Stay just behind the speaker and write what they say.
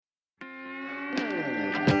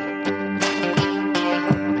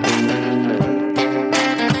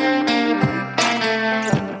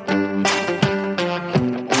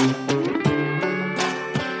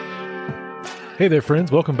Hey there,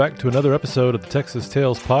 friends. Welcome back to another episode of the Texas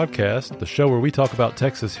Tales Podcast, the show where we talk about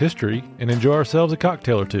Texas history and enjoy ourselves a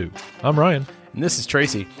cocktail or two. I'm Ryan. And this is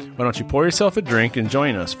Tracy. Why don't you pour yourself a drink and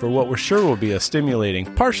join us for what we're sure will be a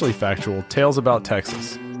stimulating, partially factual Tales About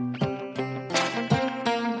Texas.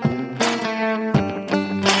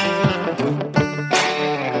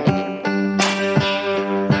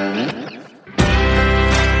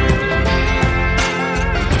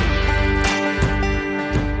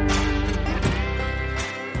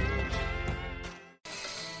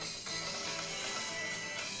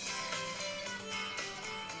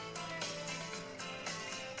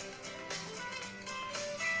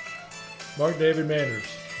 Mark David Manners.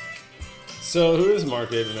 So, who is Mark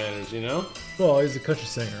David Manners, you know? Well, he's a country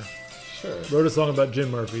singer. Sure. Wrote a song about Jim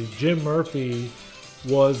Murphy. Jim Murphy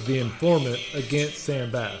was the informant against Sam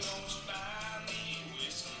Bass.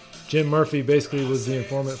 Jim Murphy basically was the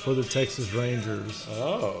informant for the Texas Rangers.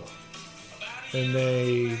 Oh. And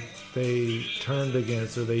they turned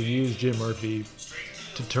against, or they used Jim Murphy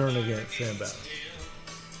to turn against Sam Bass.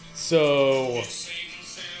 So,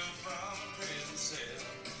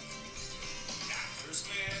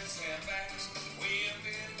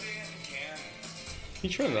 can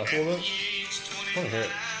you turn it up a little bit? I want to hear it.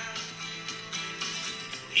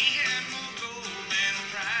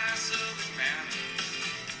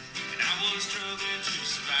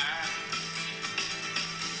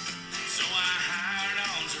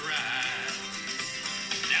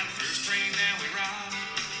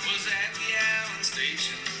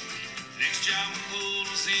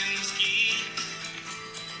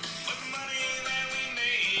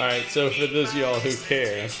 Alright, so for those of y'all who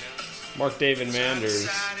care, Mark David Manners,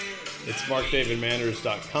 it's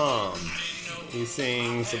markdavidmanners.com. He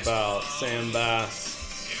sings about Sam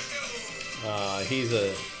Bass. He's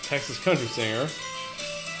a Texas country singer.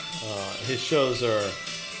 His shows are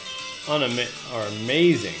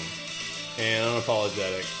amazing and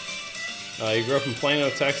unapologetic. He grew up in Plano,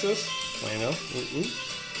 Texas. Plano,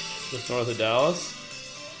 just north of Dallas.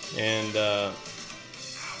 And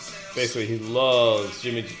basically he loves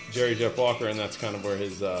Jerry Jeff Walker, and that's kind of where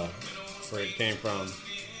his where it came from.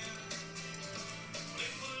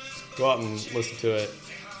 Go out and listen to it.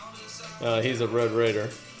 He's a Red Raider.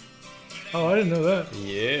 Oh, I didn't know that.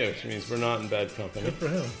 Yeah, which means we're not in bad company. Good for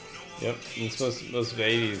him. Yep. And most of the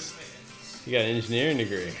 80s, he got an engineering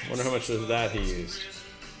degree. Wonder how much of that he used.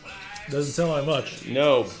 Doesn't sound like much.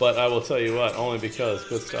 No, but I will tell you what, only because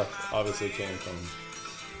good stuff obviously came from him.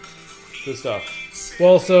 Good stuff.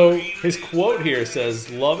 Well, so his quote here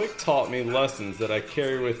says, "Lubbock taught me lessons that I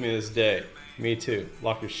carry with me this day." Me too.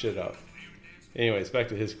 Lock your shit up. Anyways, back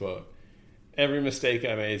to his quote. "Every mistake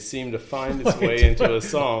I made seemed to find its way into a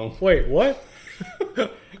song." Wait, what?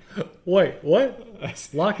 Wait, what?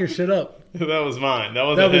 Lock your shit up. That was mine. That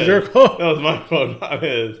was your quote? That was my quote, not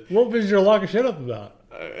his. What was your lock your shit up about?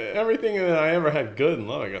 Everything that I ever had good in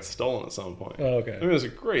Lubbock got stolen at some point. Oh, okay. I mean, it was a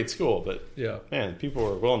great school, but yeah, man, people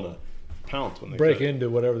were willing to pounce when they break could. into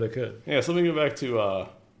whatever they could. Yeah, so let me go back to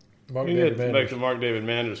Mark David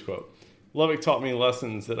Manners' quote. "Lubbock taught me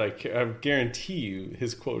lessons that I guarantee you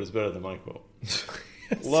his quote is better than my quote."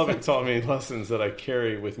 "Lubbock taught me lessons that I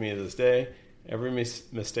carry with me to this day. Every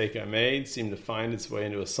mistake I made seemed to find its way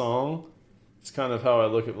into a song. It's kind of how I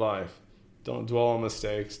look at life. Don't dwell on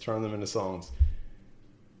mistakes, turn them into songs."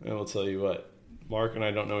 And I will tell you what, Mark and I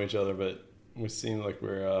don't know each other, but we seem like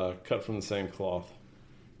we're cut from the same cloth.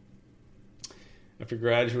 After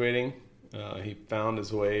graduating, he found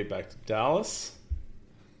his way back to Dallas,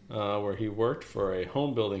 where he worked for a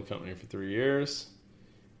home building company for 3 years.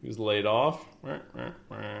 He was laid off.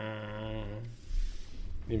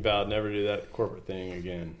 He vowed never to do that corporate thing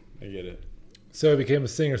again. I get it. So he became a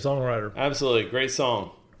singer-songwriter. Absolutely. Great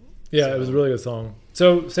song. Yeah, it was a really good song.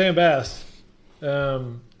 So Sam Bass,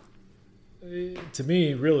 to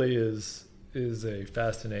me, really is a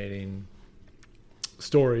fascinating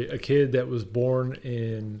story. A kid that was born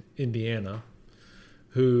in Indiana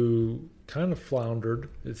who kind of floundered,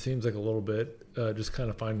 it seems like a little bit, just kind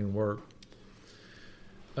of finding work.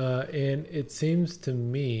 And it seems to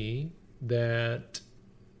me that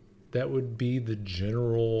would be the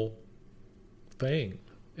general thing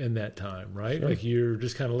in that time, right? Sure. Like you're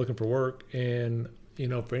just kind of looking for work, and you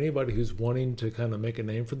know, for anybody who's wanting to kind of make a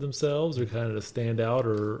name for themselves or kind of to stand out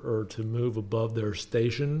or to move above their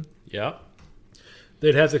station, Yeah.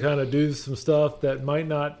 they'd have to kind of do some stuff that might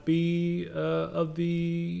not be of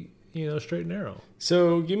the, straight and narrow.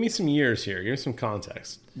 So give me some years here. Give me some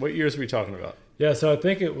context. What years are we talking about? Yeah, so I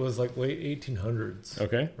think it was like late 1800s.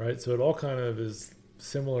 Okay. Right? So it all kind of is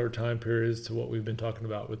similar time periods to what we've been talking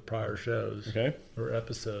about with prior shows. Okay. Or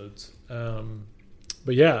episodes.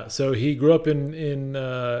 But yeah, so he grew up in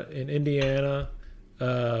Indiana.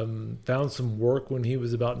 Found some work when he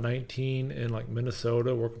was about 19 in like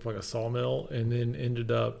Minnesota, working for like a sawmill, and then ended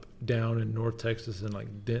up down in North Texas in like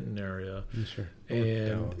Denton area. Sure.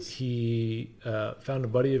 And he found a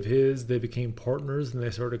buddy of his. They became partners, and they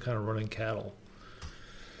started kind of running cattle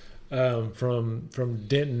from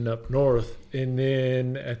Denton up north. And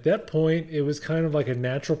then at that point, it was kind of like a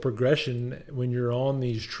natural progression. When you're on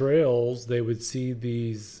these trails, they would see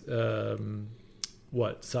these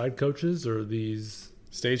side coaches or these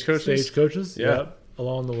stagecoaches,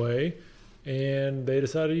 along the way, and they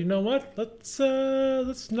decided, you know what, let's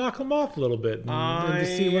knock them off a little bit and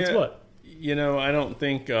just see what's what. You know, I don't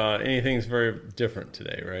think anything's very different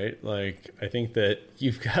today, right? Like, I think that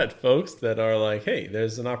you've got folks that are like, hey,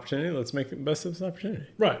 there's an opportunity, let's make the best of this opportunity.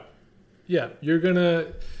 Right. Yeah,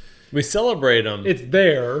 we celebrate them. It's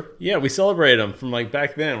there. Yeah, we celebrate them from like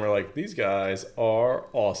back then. We're like, these guys are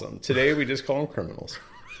awesome. Today we just call them criminals.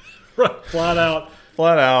 Right.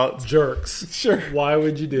 Flat out jerks. Sure. Why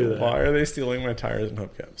would you do that? Why are they stealing my tires and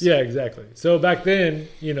hubcaps? Yeah, exactly. So back then,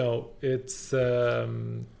 you know, it's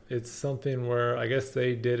something where I guess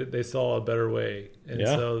they did it. They saw a better way, and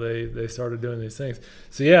so they started doing these things.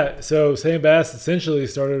 So Sam Bass essentially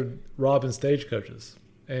started robbing stagecoaches,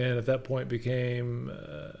 and at that point became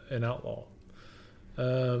an outlaw.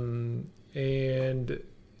 And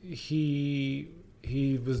he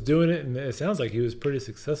was doing it, and it sounds like he was pretty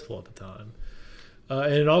successful at the time.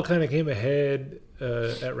 And it all kind of came ahead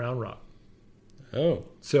at Round Rock. Oh.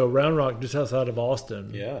 So Round Rock, just outside of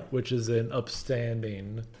Austin, yeah, which is an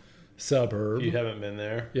upstanding suburb. You haven't been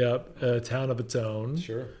there? Yep. A town of its own.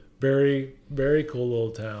 Sure. Very, very cool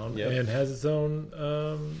little town. Yep. And has its own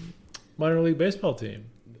minor league baseball team.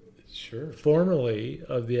 Sure. Formerly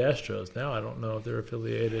of the Astros. Now I don't know if they're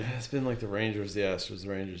affiliated. It's been like the Rangers, the Astros, the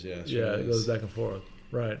Rangers, the Astros. Yeah, it goes back and forth.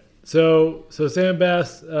 Right. So Sam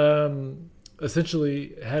Bass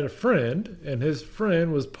essentially had a friend, and his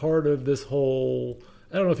friend was part of this whole,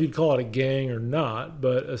 I don't know if you'd call it a gang or not,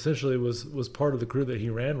 but essentially was part of the crew that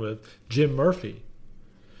he ran with, Jim Murphy.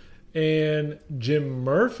 And Jim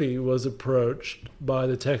Murphy was approached by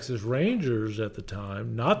the Texas Rangers at the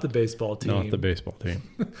time, not the baseball team. Not the baseball team.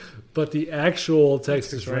 But the actual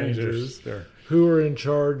Texas Rangers, sure, who were in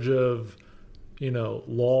charge of,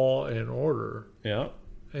 law and order. Yeah.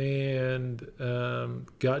 And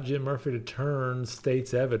got Jim Murphy to turn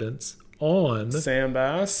state's evidence on Sam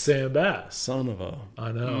Bass. Son of a...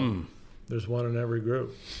 I know. There's one in every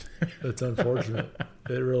group. It's unfortunate.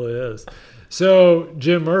 It really is. So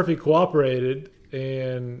Jim Murphy cooperated,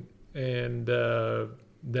 and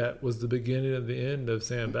that was the beginning of the end of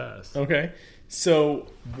Sam Bass. Okay. So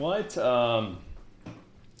what...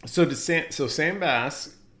 So Sam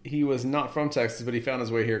Bass, he was not from Texas, but he found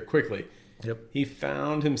his way here quickly. Yep. He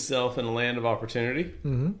found himself in a land of opportunity.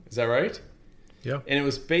 Mm-hmm. Is that right? Yeah.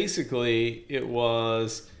 And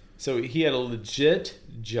so he had a legit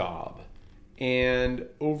job. And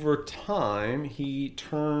over time, he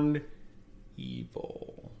turned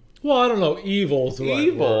evil. Well, I don't know. Evil is the right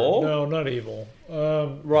evil? word. No, not evil.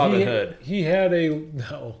 Robin Hood. He had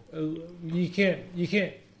no. You can't.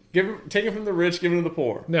 Take it from the rich, give it to the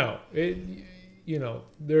poor. No.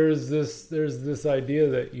 There's this idea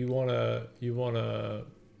that you wanna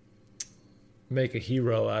make a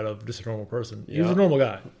hero out of just a normal person. He was a normal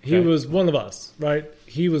guy. Okay. He was one of us, right?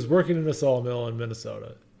 He was working in a sawmill in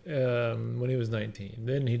Minnesota when he was 19.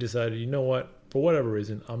 Then he decided, you know what? For whatever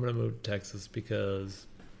reason, I'm going to move to Texas because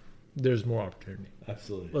there's more opportunity.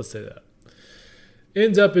 Absolutely. Let's say that.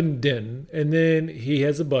 Ends up in Denton, and then he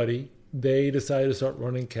has a buddy. They decide to start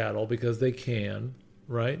running cattle because they can.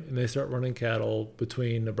 Right? And they start running cattle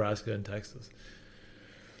between Nebraska and Texas.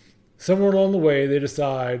 Somewhere along the way, they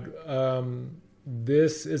decide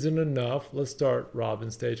this isn't enough. Let's start robbing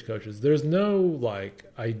stagecoaches. There's no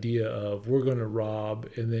idea of we're going to rob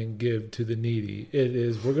and then give to the needy. It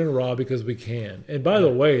is we're going to rob because we can. And by the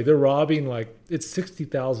way, they're robbing it's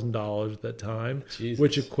 $60,000 at that time, Jesus.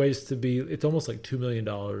 Which equates to it's almost like $2 million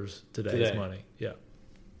today's money. Yeah.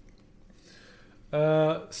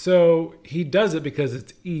 So he does it because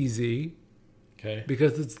it's easy. Okay.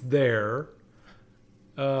 Because it's there.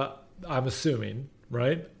 I'm assuming,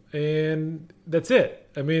 right? And that's it.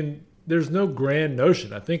 I mean, there's no grand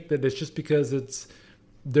notion. I think that it's just because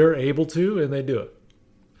they're able to and they do it.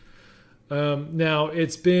 Now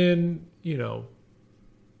it's been,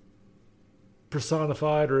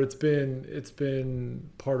 personified, or it's been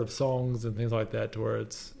part of songs and things like that, to where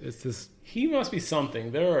it's this. He must be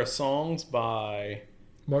something. There are songs by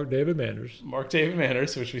Mark David Manders,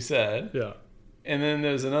 which we said. Yeah. And then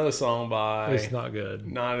there's another song by... It's not good.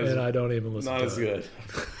 And I don't even listen to it. Not as good.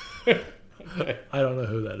 Okay. I don't know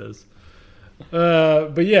who that is.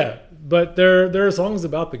 But yeah, but there are songs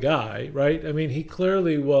about the guy, right? I mean, he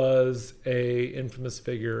clearly was a infamous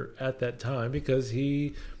figure at that time because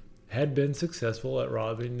he had been successful at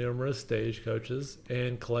robbing numerous stagecoaches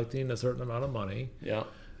and collecting a certain amount of money. Yeah.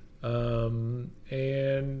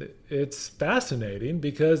 And it's fascinating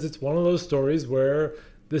because it's one of those stories where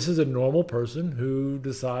this is a normal person who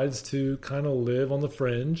decides to kind of live on the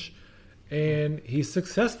fringe, and he's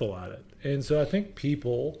successful at it. And so I think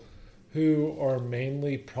people who are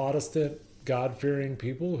mainly Protestant, God-fearing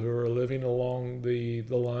people who are living along the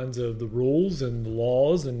lines of the rules and the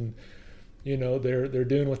laws, and you know, they're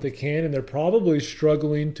doing what they can, and they're probably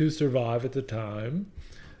struggling to survive at the time.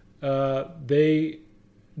 They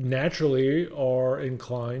naturally are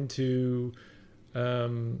inclined to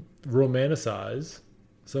romanticize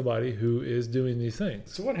somebody who is doing these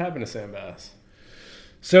things. So what happened to Sam Bass?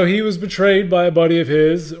 So he was betrayed by a buddy of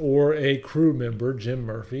his, or a crew member, Jim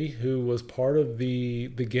Murphy, who was part of the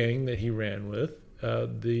gang that he ran with.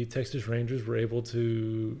 The Texas Rangers were able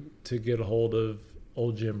to get a hold of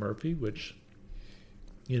old Jim Murphy, which,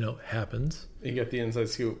 you know, happens. You get the inside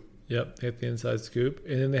scoop. Yep, they got the inside scoop.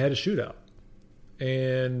 And then they had a shootout.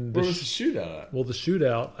 And where was the shootout at? Well, the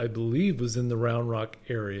shootout, I believe, was in the Round Rock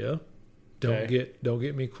area. Don't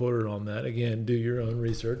get me quoted on that. Again, do your own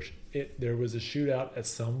research. There was a shootout at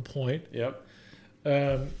some point. Yep.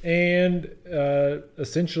 And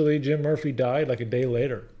essentially, Jim Murphy died like a day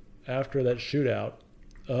later after that shootout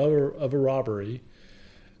of a robbery.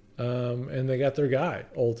 And they got their guy,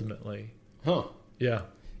 ultimately. Huh. Yeah.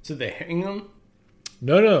 So they hang him?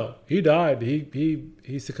 No. He died.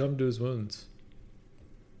 He succumbed to his wounds.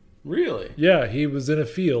 Really? Yeah, he was in a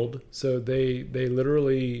field. So they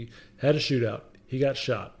literally had a shootout. He got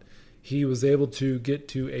shot. He was able to get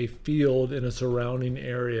to a field in a surrounding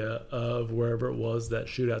area of wherever it was that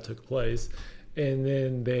shootout took place. And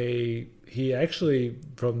then he actually,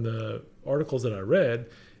 from the articles that I read,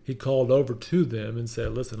 he called over to them and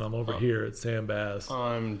said, listen, I'm over here at Sam Bass.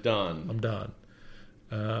 I'm done.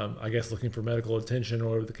 I guess looking for medical attention or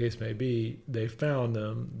whatever the case may be. They found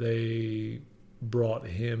him. They brought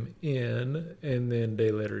him in, and then a day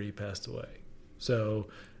later he passed away. So...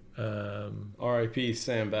 R.I.P.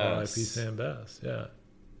 Sam Bass. R.I.P. Sam Bass, yeah.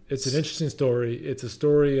 It's an interesting story. It's a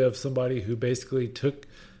story of somebody who basically took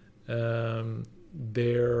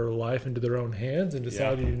their life into their own hands and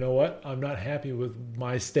decided, you know what, I'm not happy with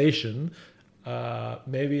my station.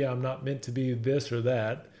 Maybe I'm not meant to be this or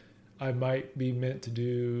that. I might be meant to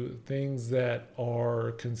do things that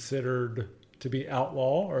are considered to be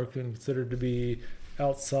outlaw or considered to be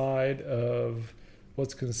outside of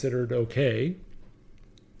what's considered okay.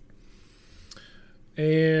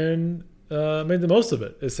 And made the most of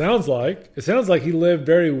it. It sounds like he lived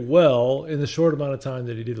very well in the short amount of time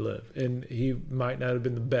that he did live. And he might not have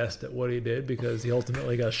been the best at what he did because he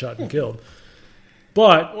ultimately got shot and killed.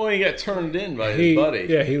 But he got turned in by his buddy.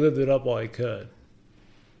 Yeah, he lived it up while he could.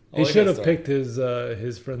 He should have picked his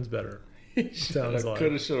friends better. Sounds like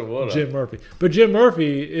could have, should have, would have. Jim Murphy. But Jim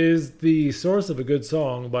Murphy is the source of a good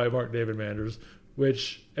song by Mark David Manders,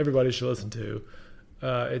 which everybody should listen to.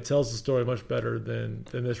 It tells the story much better than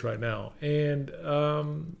this right now, and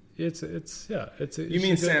You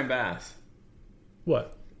mean Sam Bass?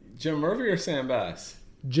 What? Jim Murphy or Sam Bass?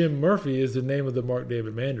 Jim Murphy is the name of the Mark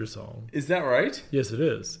David Manders song. Is that right? Yes, it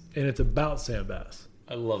is, and it's about Sam Bass.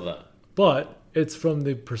 I love that. But it's from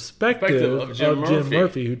the perspective of Jim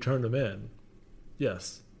Murphy, who turned him in.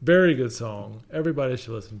 Yes, very good song. Everybody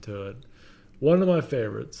should listen to it. One of my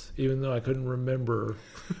favorites, even though I couldn't remember.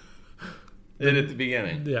 It at the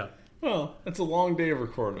beginning. Yeah. Well, it's a long day of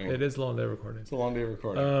recording. It is a long day of recording. It's a long day of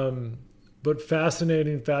recording. But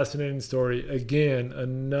fascinating story. Again,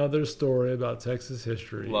 another story about Texas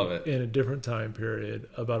history. Love it. In a different time period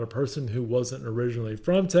about a person who wasn't originally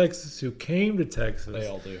from Texas, who came to Texas. They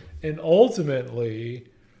all do. And ultimately,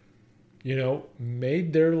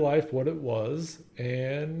 made their life what it was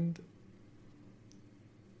and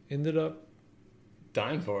ended up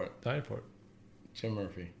dying for it. Jim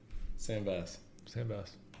Murphy. Sam Bass.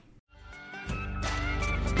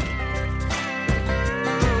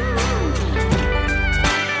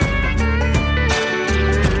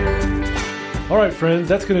 All right, friends,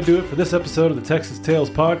 that's going to do it for this episode of the Texas Tales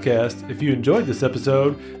Podcast. If you enjoyed this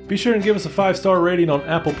episode, be sure and give us a 5-star rating on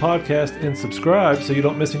Apple Podcast and subscribe so you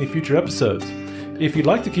don't miss any future episodes. If you'd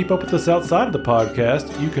like to keep up with us outside of the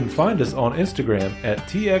podcast, you can find us on Instagram at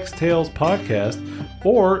TX Tales Podcast,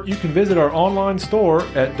 or you can visit our online store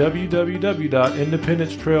at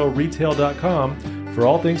www.independencetrailretail.com for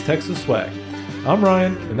all things Texas swag. I'm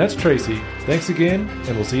Ryan, and that's Tracy. Thanks again,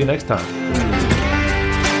 and we'll see you next time.